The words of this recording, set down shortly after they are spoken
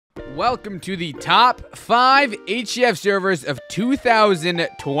Welcome to the top 5 HCF servers of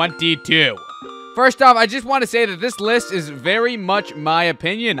 2022. First off, I just want to say that this list is very much my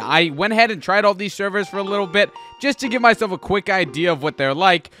opinion. I went ahead and tried all these servers for a little bit just to give myself a quick idea of what they're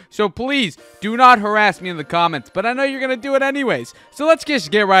like. So please, do not harass me in the comments, but I know you're going to do it anyways. So let's just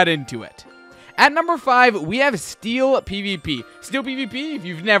get right into it. At number 5, we have Steel PvP. Steel PvP, if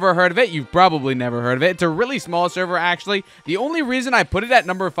you've never heard of it, you've probably never heard of it. It's a really small server, actually. The only reason I put it at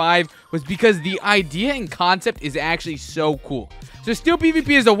number 5 was because the idea and concept is actually so cool. So Steel PvP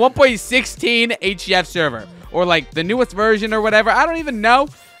is a 1.16 HCF server, or like the newest version or whatever. I don't even know.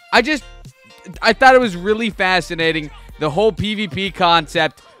 I thought it was really fascinating, the whole PvP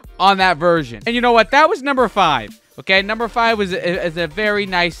concept on that version. And you know what? That was number 5. Okay, number 5 was a very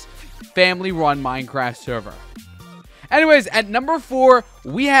nice family-run Minecraft server. Anyways, at number 4,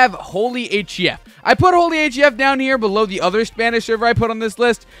 we have holyh.cf. I put holyh.cf down here below the other Spanish server I put on this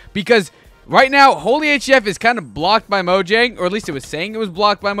list because right now, holyh.cf is kind of blocked by Mojang, or at least it was saying it was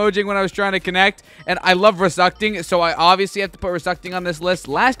blocked by Mojang when I was trying to connect, and I love Resucting, so I obviously have to put Resucting on this list.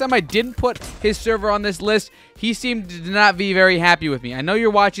 Last time I didn't put his server on this list, he seemed to not be very happy with me. I know you're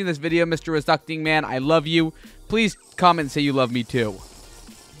watching this video, Mr. Resucting Man. I love you. Please comment and say you love me too.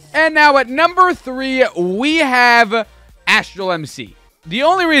 And now at number 3, we have astralmc. The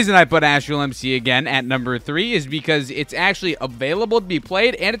only reason I put astralmc again at number 3 is because it's actually available to be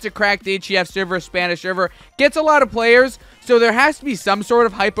played, and it's a cracked HCF server, Spanish server. Gets a lot of players, so there has to be some sort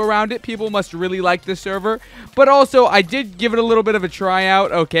of hype around it. People must really like this server. But also, I did give it a little bit of a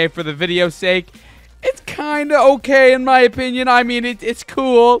tryout, okay, for the video's sake. It's kind of okay in my opinion. I mean, it's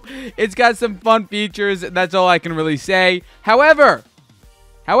cool. It's got some fun features. That's all I can really say. However,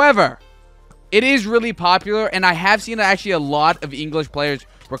 it is really popular, and I have seen actually a lot of English players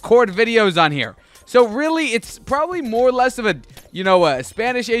record videos on here. So really, it's probably more or less of a, a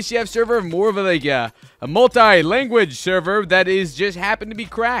Spanish HCF server, more of a multi-language server that is just happened to be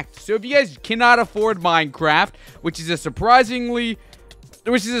cracked. So if you guys cannot afford Minecraft, which is a surprising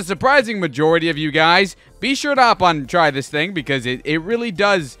majority of you guys, be sure to hop on and try this thing because it really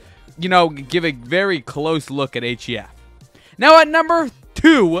does, give a very close look at HCF. Now at number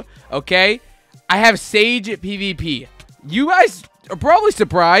 2, okay, I have Sage PvP. You guys are probably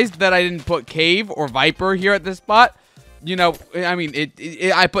surprised that I didn't put Cave or Viper here at this spot. I mean,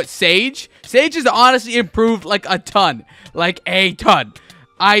 I put Sage. Sage has honestly improved like a ton. Like a ton.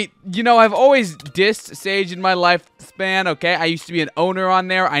 I've always dissed Sage in my lifespan, okay? I used to be an owner on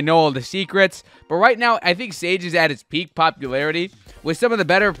there. I know all the secrets. But right now, I think Sage is at its peak popularity with some of the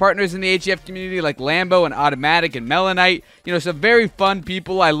better partners in the HCF community like Lambo and Automatic and Melanite. Some very fun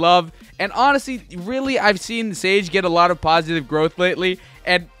people I love. And honestly, really, I've seen Sage get a lot of positive growth lately.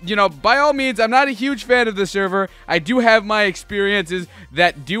 And, by all means, I'm not a huge fan of the server. I do have my experiences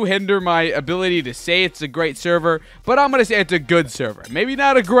that do hinder my ability to say it's a great server. But I'm going to say it's a good server. Maybe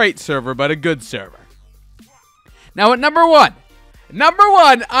not a great server, but a good server. Now at number 1.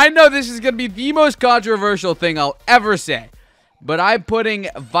 I know this is going to be the most controversial thing I'll ever say. But I'm putting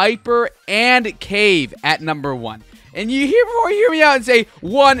Viper and Cave at number 1. And you hear me out and say,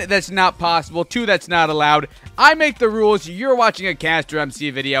 1, that's not possible, 2, that's not allowed. I make the rules. You're watching a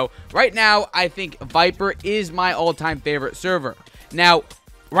astralmc video. Right now, I think Viper is my all-time favorite server. Now,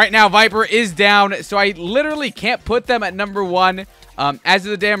 right now, Viper is down, so I literally can't put them at number 1. As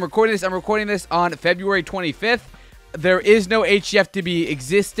of the day I'm recording this on February 25th. There is no HCF to be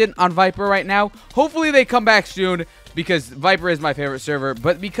existent on Viper right now. Hopefully, they come back soon because Viper is my favorite server.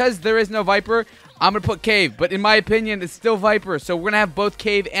 But because there is no Viper, I'm going to put Cave, but in my opinion, it's still Viper. So we're going to have both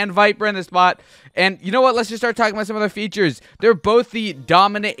Cave and Viper in the spot. And you know what? Let's just start talking about some of their features. They're both the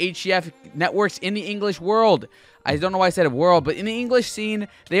dominant HCF networks in the English world. I don't know why I said world, but in the English scene,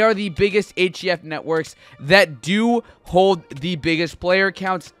 they are the biggest HCF networks that do hold the biggest player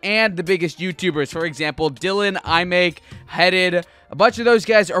counts and the biggest YouTubers. For example, Dylan, iMake, Headed, a bunch of those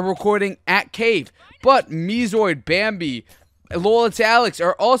guys are recording at Cave. But Mezoid, Bambi, Lol, it's Alex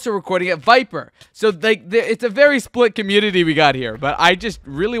are also recording at Viper. So it's a very split community we got here. But I just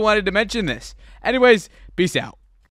really wanted to mention this. Anyways, peace out.